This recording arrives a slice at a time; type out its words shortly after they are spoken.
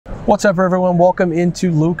What's up, everyone? Welcome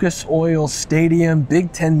into Lucas Oil Stadium.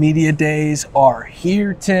 Big Ten Media Days are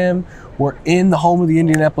here, Tim. We're in the home of the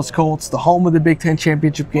Indianapolis Colts, the home of the Big Ten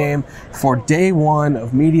Championship game for day one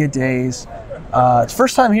of Media Days. It's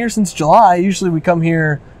first time here since July. Usually we come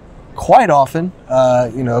here quite often,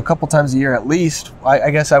 a couple times a year at least. I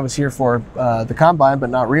guess I was here for the Combine, but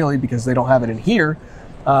not really because they don't have it in here.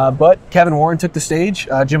 But Kevin Warren took the stage.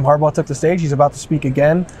 Jim Harbaugh took the stage. He's about to speak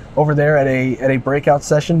again over there at a breakout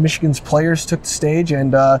session. Michigan's players took the stage,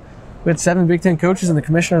 and we had 7 Big Ten coaches and the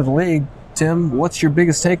commissioner of the league. Tim, what's your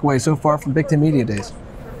biggest takeaway so far from Big Ten Media Days?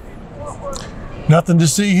 Nothing to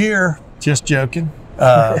see here. Just joking.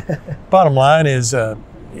 Bottom line is, as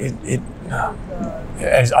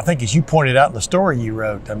I think as you pointed out in the story you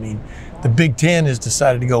wrote, I mean, the Big Ten has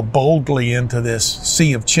decided to go boldly into this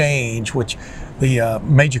sea of change, which the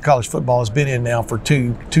major college football has been in now for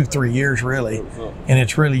 3 years, really. And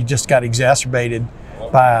it's really just got exacerbated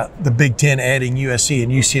by the Big Ten adding USC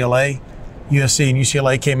and UCLA. USC and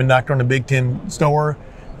UCLA came and knocked on the Big Ten's door.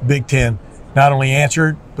 Big Ten not only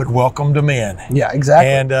answered, but welcomed them in. Yeah, exactly.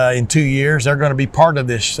 And in 2 years, they're going to be part of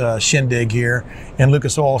this shindig here in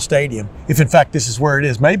Lucas Oil Stadium. If, in fact, this is where it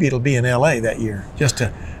is, maybe it'll be in LA that year.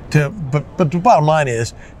 But the bottom line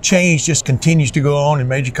is, change just continues to go on in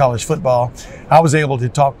major college football. I was able to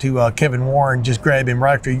talk to Kevin Warren, just grab him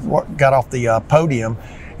right after he got off the podium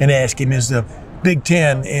and ask him, is the Big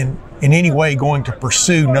Ten in any way going to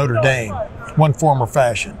pursue Notre Dame, one form or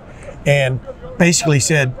fashion? And basically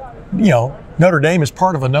said, Notre Dame is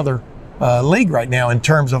part of another league right now in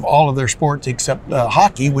terms of all of their sports except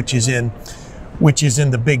hockey, which is in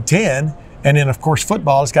the Big Ten. And then, of course,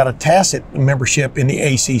 football has got a tacit membership in the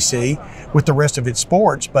ACC with the rest of its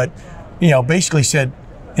sports. But, basically said,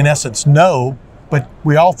 in essence, no. But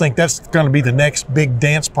we all think that's going to be the next big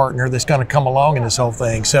dance partner that's going to come along in this whole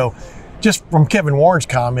thing. So just from Kevin Warren's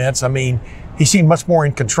comments, I mean, he seemed much more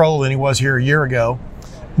in control than he was here a year ago.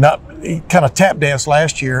 He kind of tap danced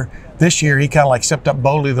last year. This year, he kind of like stepped up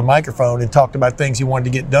boldly to the microphone and talked about things he wanted to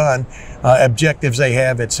get done, objectives they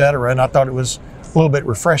have, et cetera. And I thought it was a little bit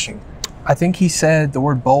refreshing. I think he said the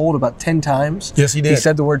word bold about 10 times. Yes, he did. He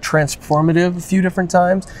said the word transformative a few different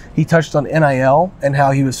times. He touched on NIL and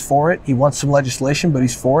how he was for it. He wants some legislation, but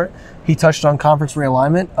he's for it. He touched on conference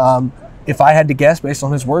realignment. If I had to guess based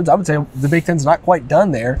on his words, I would say the Big Ten's not quite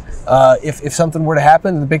done there. If something were to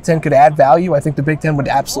happen and the Big Ten could add value, I think the Big Ten would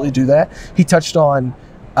absolutely do that. He touched on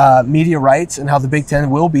media rights and how the Big Ten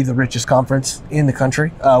will be the richest conference in the country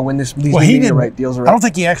when these media right deals are. I don't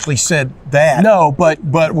think he actually said that. No, but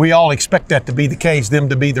we all expect that to be the case, them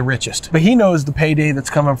to be the richest. But he knows the payday that's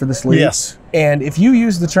coming for this league. Yes. And if you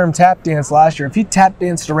used the term tap dance last year, if he tap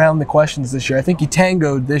danced around the questions this year, I think he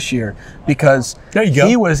tangoed this year because there you go.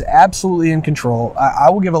 He was absolutely in control. I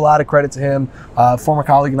will give a lot of credit to him. Former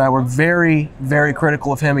colleague and I were very, very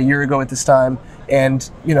critical of him a year ago at this time. And,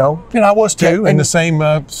 I was too, in the same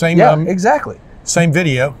exactly. Same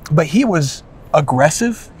video. But he was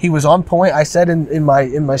aggressive. He was on point. I said in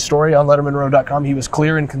my story on LettermenRow.com, he was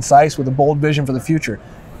clear and concise with a bold vision for the future.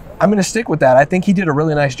 I'm going to stick with that. I think he did a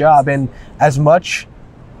really nice job. And as much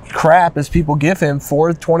crap as people give him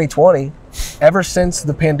for 2020, ever since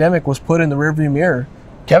the pandemic was put in the rearview mirror,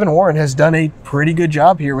 Kevin Warren has done a pretty good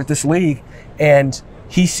job here with this league. And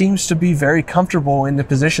he seems to be very comfortable in the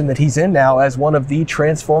position that he's in now as one of the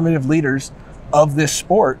transformative leaders of this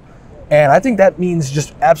sport. And I think that means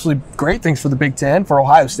just absolutely great things for the Big Ten, for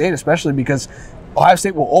Ohio State especially, because Ohio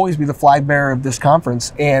State will always be the flag bearer of this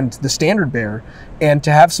conference and the standard bearer. And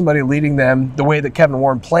to have somebody leading them the way that Kevin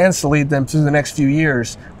Warren plans to lead them through the next few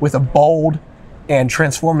years with a bold and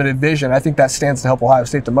transformative vision, I think that stands to help Ohio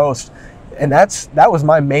State the most. And that was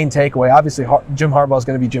my main takeaway. Obviously, Jim Harbaugh is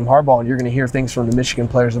going to be Jim Harbaugh, and you're going to hear things from the Michigan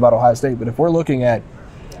players about Ohio State. But if we're looking at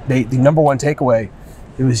the number one takeaway,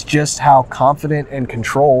 it was just how confident and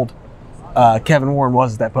controlled Kevin Warren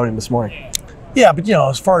was at that podium this morning. Yeah, but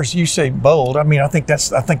as far as you say bold, I mean, I think that's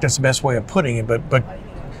the best way of putting it. But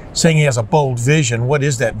saying he has a bold vision, what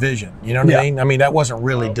is that vision? You know what I mean? I mean, that wasn't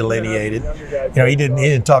really delineated. He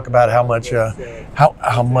didn't talk about how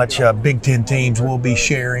much Big Ten teams will be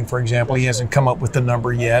sharing. For example, he hasn't come up with the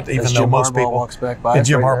number yet, even though most people walks back by.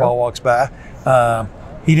 Jim Harbaugh walks by.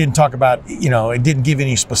 He didn't talk about, it didn't give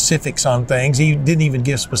any specifics on things. He didn't even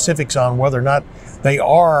give specifics on whether or not they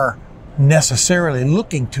are necessarily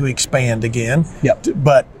looking to expand again. Yep.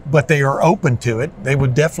 But they are open to it. They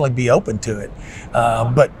would definitely be open to it.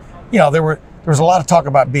 But there was a lot of talk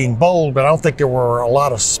about being bold, but I don't think there were a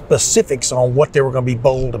lot of specifics on what they were going to be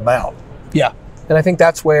bold about. Yeah. And I think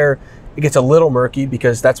that's where it gets a little murky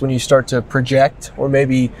because that's when you start to project or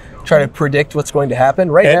maybe try to predict what's going to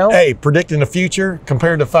happen. Right now, hey, predicting the future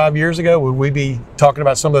compared to 5 years ago, would we be talking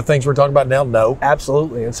about some of the things we're talking about now? No.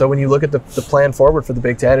 Absolutely. And so when you look at the plan forward for the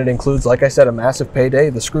Big Ten, it includes, like I said, a massive payday,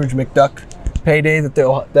 the Scrooge McDuck payday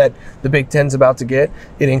that the Big Ten's about to get.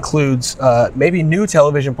 It includes maybe new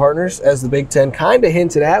television partners, as the Big Ten kind of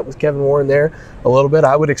hinted at with Kevin Warren there a little bit.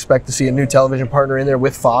 I would expect to see a new television partner in there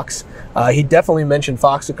with Fox. He definitely mentioned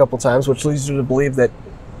Fox a couple times, which leads you to believe that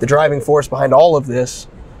the driving force behind all of this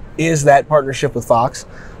is that partnership with Fox.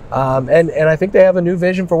 And I think they have a new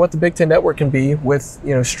vision for what the Big Ten Network can be with,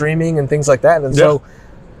 streaming and things like that. And so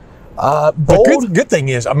bold. The good thing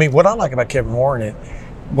is, I mean, what I like about Kevin Warren,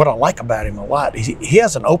 what I like about him a lot, he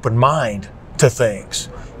has an open mind to things.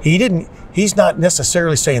 He's not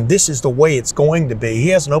necessarily saying this is the way it's going to be. He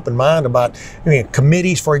has an open mind about,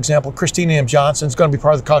 committees, for example. Christina M. Johnson's going to be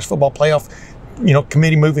part of the college football playoff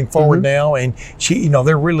committee moving forward now, and she,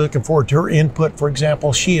 they're really looking forward to her input. For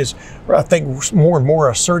example, she is, I think, more and more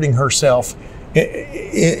asserting herself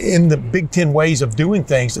in the Big Ten ways of doing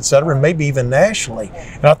things, et cetera, and maybe even nationally.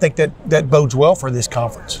 And I think that bodes well for this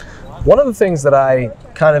conference. One of the things that I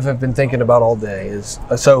kind of have been thinking about all day is,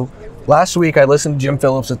 so last week I listened to Jim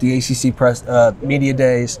Phillips at the ACC press media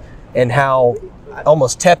days, and how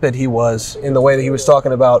almost tepid he was in the way that he was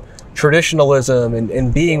talking about traditionalism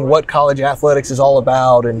and being what college athletics is all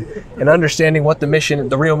about, and understanding what the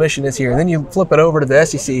real mission is here. And then you flip it over to the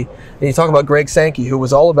SEC and you talk about Greg Sankey, who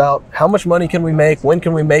was all about how much money can we make, when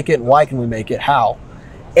can we make it, and why can we make it, how.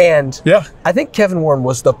 And I think Kevin Warren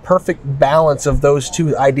was the perfect balance of those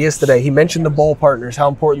two ideas today. He mentioned the bowl partners, how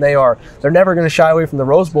important they are. They're never going to shy away from the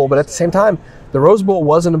Rose Bowl, but at the same time, the Rose Bowl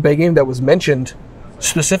wasn't a big game that was mentioned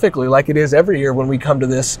specifically like it is every year when we come to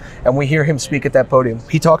this and we hear him speak at that podium.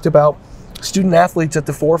 He talked about student athletes at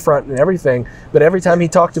the forefront and everything, but every time he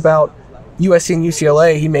talked about USC and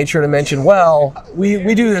UCLA, he made sure to mention, well,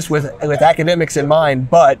 we do this with academics in mind,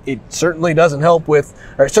 but it certainly doesn't help with,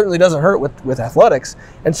 or it certainly doesn't hurt with athletics.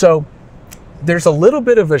 And so there's a little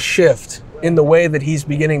bit of a shift in the way that he's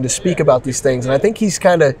beginning to speak about these things. And I think he's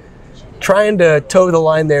kind of trying to toe the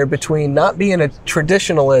line there between not being a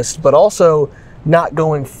traditionalist, but also not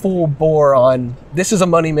going full bore on this is a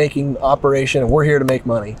money-making operation and we're here to make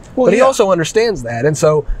money. Well, but he also understands that. And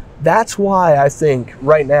so that's why I think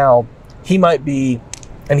right now he might be,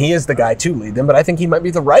 and he is the guy to lead them, but I think he might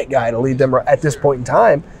be the right guy to lead them at this point in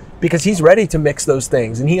time, because he's ready to mix those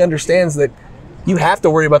things. And he understands that you have to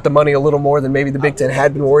worry about the money a little more than maybe the Big Ten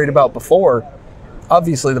had been worried about before.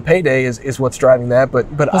 Obviously, the payday is what's driving that. But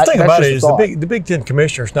the thing about it is the Big Ten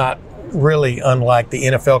commissioner is not really unlike the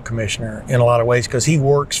NFL commissioner in a lot of ways, because he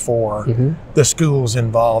works for the schools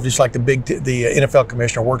involved, just like the NFL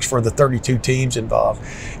commissioner works for the 32 teams involved.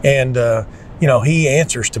 And he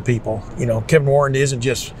answers to people. Kevin Warren isn't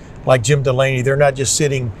just like Jim Delaney. They're not just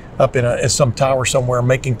sitting up in some tower somewhere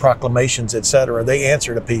making proclamations, et cetera. They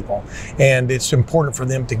answer to people. And it's important for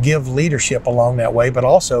them to give leadership along that way, but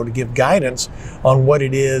also to give guidance on what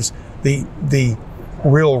it is, the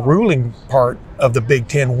real ruling part of the Big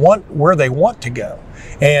Ten where they want to go.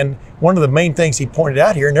 And one of the main things he pointed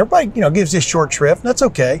out here, and everybody gives this short shrift, and that's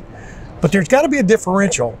okay, but there's got to be a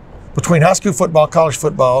differential between high school football, college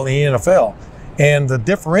football, and the NFL. And the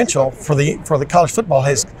differential for the college football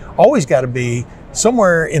has always got to be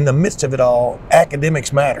somewhere in the midst of it all,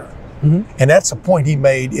 academics matter. And that's a point he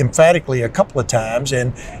made emphatically a couple of times.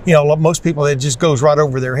 And most people, it just goes right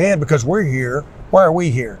over their head, because we're here. Why are we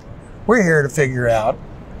here? We're here to figure out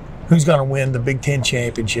who's going to win the Big Ten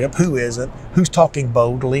championship, who isn't, who's talking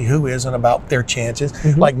boldly, who isn't about their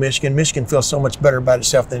chances. Like Michigan. Michigan feels so much better about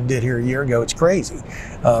itself than it did here a year ago. It's crazy.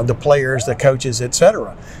 The players, the coaches, et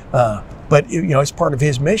cetera. But it's part of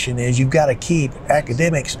his mission is you've got to keep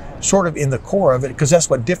academics sort of in the core of it, because that's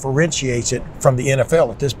what differentiates it from the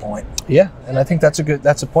NFL at this point. Yeah, and I think that's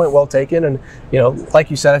a point well taken. And like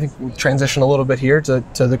you said, I think we'll transition a little bit here to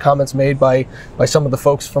the comments made by some of the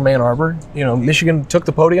folks from Ann Arbor. Michigan took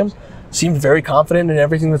the podium, seemed very confident in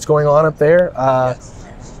everything that's going on up there.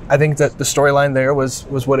 I think that the storyline there was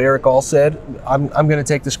what Eric All said. I'm going to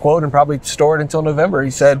take this quote and probably store it until November.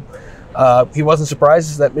 He said he wasn't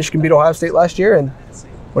surprised that Michigan beat Ohio State last year, and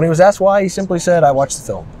when he was asked why, he simply said, "I watched the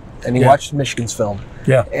film," and he watched Michigan's film.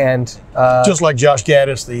 Yeah, and just like Josh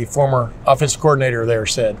Gaddis, the former offensive coordinator there,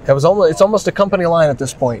 said, it's almost a company line at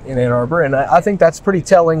this point in Ann Arbor, and I think that's pretty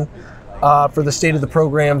telling for the state of the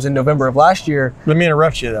programs in November of last year. Let me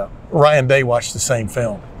interrupt you though. Ryan Day watched the same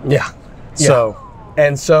film.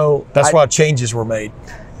 So that's why changes were made.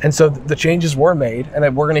 And so the changes were made, and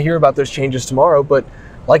we're going to hear about those changes tomorrow. But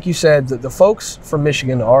like you said, the folks from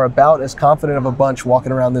Michigan are about as confident of a bunch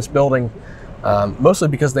walking around this building, mostly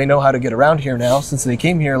because they know how to get around here now since they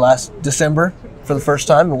came here last December for the first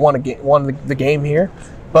time and won the game here.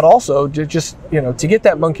 But also just to get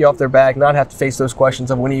that monkey off their back, not have to face those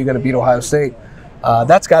questions of when are you going to beat Ohio State.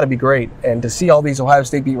 That's got to be great. And to see all these Ohio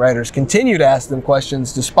State beat writers continue to ask them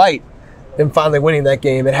questions despite them finally winning that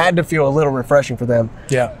game, it had to feel a little refreshing for them.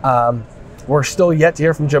 Yeah. We're still yet to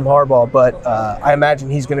hear from Jim Harbaugh, but I imagine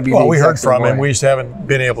he's going to be. Well, we heard from him. We just haven't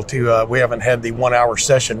been able to. We haven't had the 1 hour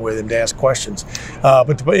session with him to ask questions.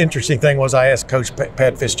 But the interesting thing was, I asked Coach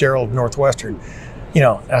Pat Fitzgerald of Northwestern.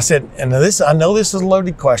 I said, and I know this is a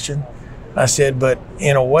loaded question. I said, but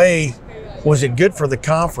in a way, was it good for the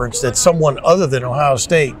conference that someone other than Ohio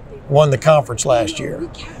State won the conference last year?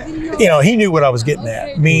 He knew what I was getting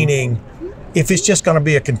at, meaning, if it's just going to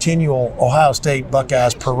be a continual Ohio State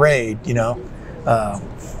Buckeyes parade,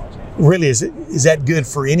 really is that good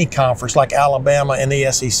for any conference like Alabama and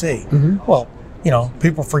the SEC? Mm-hmm. Well,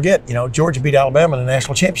 people forget, Georgia beat Alabama in the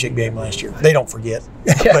national championship game last year. They don't forget.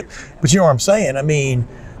 Yeah. but you know what I'm saying? I mean,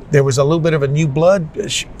 there was a little bit of a new blood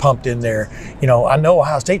pumped in there. I know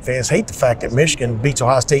Ohio State fans hate the fact that Michigan beats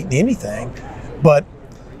Ohio State in anything, but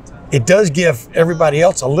it does give everybody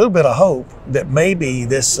else a little bit of hope that maybe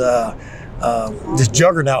this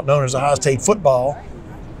juggernaut known as Ohio State football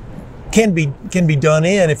can be done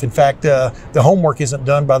if in fact the homework isn't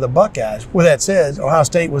done by the Buckeyes. With that said, Ohio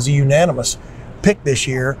State was a unanimous pick this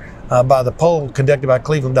year by the poll conducted by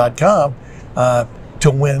Cleveland.com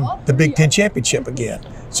to win the Big Ten championship again.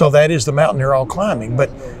 So that is the mountain they're all climbing.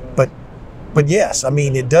 But yes, I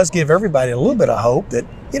mean, it does give everybody a little bit of hope that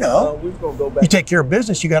you take care of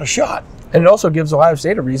business, you got a shot. And it also gives Ohio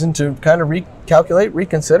State a reason to kind of recalculate,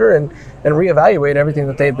 reconsider, and reevaluate everything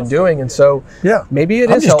that they've been doing. And so maybe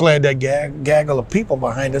I'm just glad that gaggle of people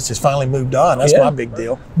behind us has finally moved on. That's my big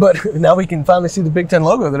deal. But now we can finally see the Big Ten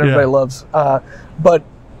logo that everybody loves. But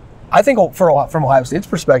I think from Ohio State's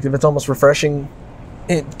perspective, it's almost refreshing,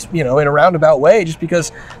 in a roundabout way, just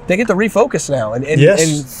because they get to refocus now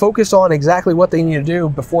and focus on exactly what they need to do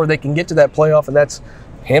before they can get to that playoff, and that's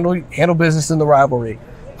handle business in the rivalry.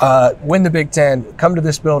 Win the Big Ten, come to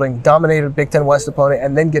this building, dominate a Big Ten West opponent,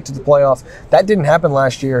 and then get to the playoff. That didn't happen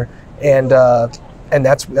last year, and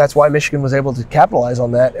that's why Michigan was able to capitalize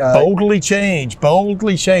on that. Boldly change.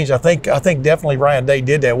 I think definitely Ryan Day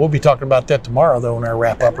did that. We'll be talking about that tomorrow, though, in our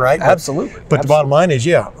wrap up, right? Absolutely. But the bottom line is,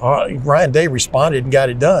 Ryan Day responded and got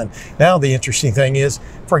it done. Now the interesting thing is,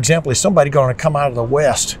 for example, is somebody going to come out of the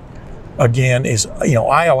West again?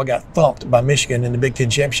 Iowa got thumped by Michigan in the Big Ten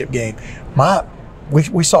championship game.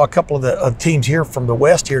 We saw a couple of the teams here from the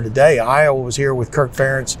West here today. Iowa was here with Kirk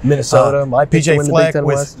Ferentz. Minnesota, my pick to win the Big Ten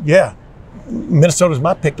West. Minnesota's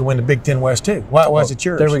my pick to win the Big Ten West too. Why is it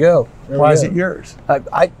yours? There we go. Why is it yours?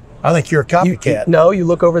 I think you're a copycat. You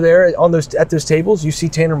look over there at those tables. You see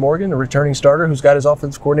Tanner Morgan, a returning starter who's got his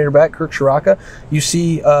offensive coordinator back, Kirk Shiraka. You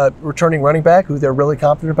see returning running back who they're really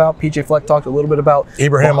confident about. PJ Fleck talked a little bit about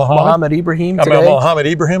Mohamed Ibrahim today. Mohamed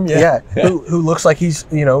Ibrahim, who looks like he's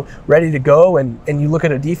ready to go. And you look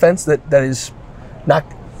at a defense that is not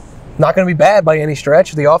going to be bad by any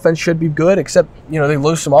stretch. The offense should be good, except they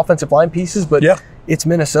lose some offensive line pieces, but. Yeah. It's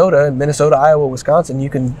Minnesota, Iowa, Wisconsin. You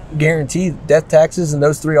can guarantee death taxes and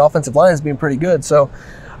those three offensive lines being pretty good. So,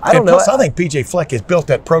 I don't know. Plus, I think PJ Fleck has built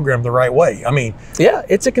that program the right way. I mean,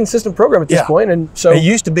 it's a consistent program at this point, and so it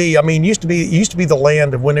used to be. It used to be the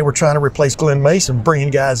land of when they were trying to replace Glenn Mason,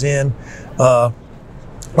 bringing guys in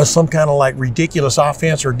with some kind of like ridiculous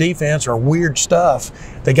offense or defense or weird stuff.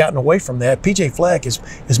 They gotten away from that. PJ Fleck is,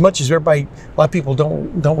 as much as a lot of people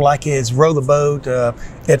don't like his row the boat,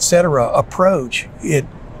 etc. approach. It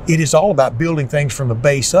is all about building things from the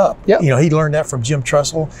base up. Yep. He learned that from Jim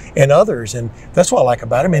Tressel and others, and that's what I like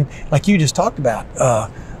about him. And like you just talked about,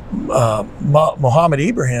 Mohamed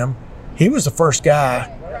Ibrahim, he was the first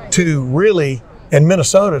guy to really, in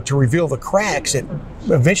Minnesota, to reveal the cracks that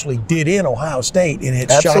eventually did in Ohio State in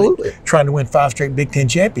its shot at trying to win 5 straight Big Ten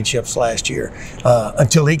championships last year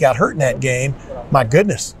until he got hurt in that game. My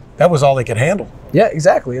goodness, that was all they could handle. Yeah,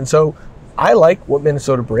 exactly. And so I like what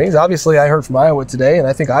Minnesota brings. Obviously, I heard from Iowa today, and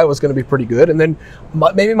I think Iowa's going to be pretty good. And then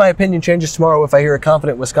maybe my opinion changes tomorrow if I hear a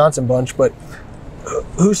confident Wisconsin bunch, but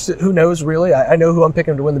who knows, really? I know who I'm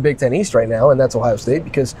picking to win the Big Ten East right now, and that's Ohio State,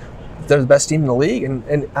 because they're the best team in the league,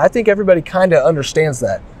 and I think everybody kind of understands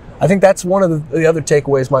that. I think that's one of the other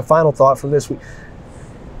takeaways, my final thought from this week.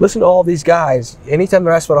 Listen to all these guys. Anytime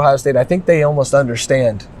they're asked about Ohio State, I think they almost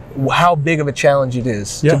understand how big of a challenge it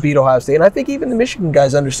is to beat Ohio State. And I think even the Michigan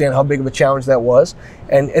guys understand how big of a challenge that was,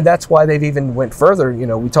 and that's why they've even went further.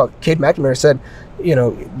 We talked, Cade McNamara said,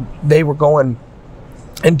 they were going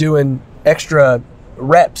and doing extra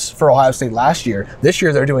reps for Ohio State last year. This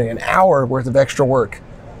year they're doing an hour worth of extra work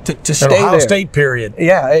to stay Ohio there. State period.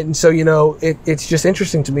 Yeah, and so, you know, it's just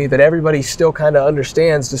interesting to me that everybody still kind of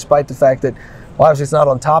understands, despite the fact that Ohio State's not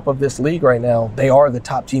on top of this league right now. They are the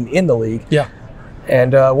top team in the league. Yeah.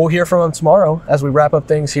 And we'll hear from them tomorrow as we wrap up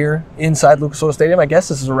things here inside Lucas Oil Stadium. I guess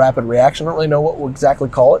this is a rapid reaction. I don't really know what we'll exactly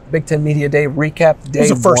call it. Big Ten Media Day recap day It's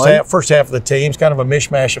the one. first half of the teams, kind of a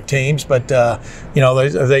mishmash of teams, but you know,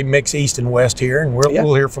 they mix East and West here, and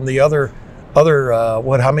we'll hear from the other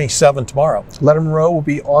how many? 7 tomorrow. Lettermen Row will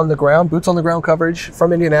be on the ground, boots on the ground coverage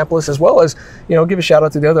from Indianapolis, as well as, you know, give a shout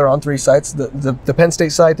out to the other On3 sites, the Penn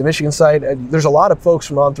State site, the Michigan site. There's a lot of folks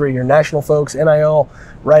from On3 here, national folks, NIL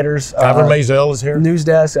writers. Ivan Maisel is here. News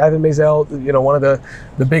desk, Ivan Maisel, you know, one of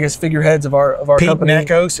the biggest figureheads of our Pete company.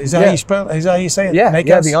 Nakos, is that how you spell? Is that how you say it? Yeah, Nakos?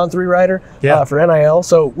 yeah, the On3 writer for NIL.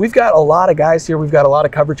 So we've got a lot of guys here. We've got a lot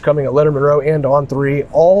of coverage coming at Lettermen Row and On3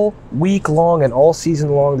 all week long and all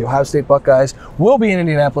season long. The Ohio State Buckeyes will be in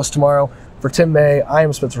Indianapolis tomorrow. For Tim May, I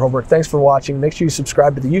am Spencer Holbrook. Thanks for watching. Make sure you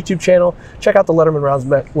subscribe to the YouTube channel. Check out the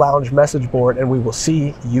Lettermen Lounge message board, and we will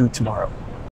see you tomorrow.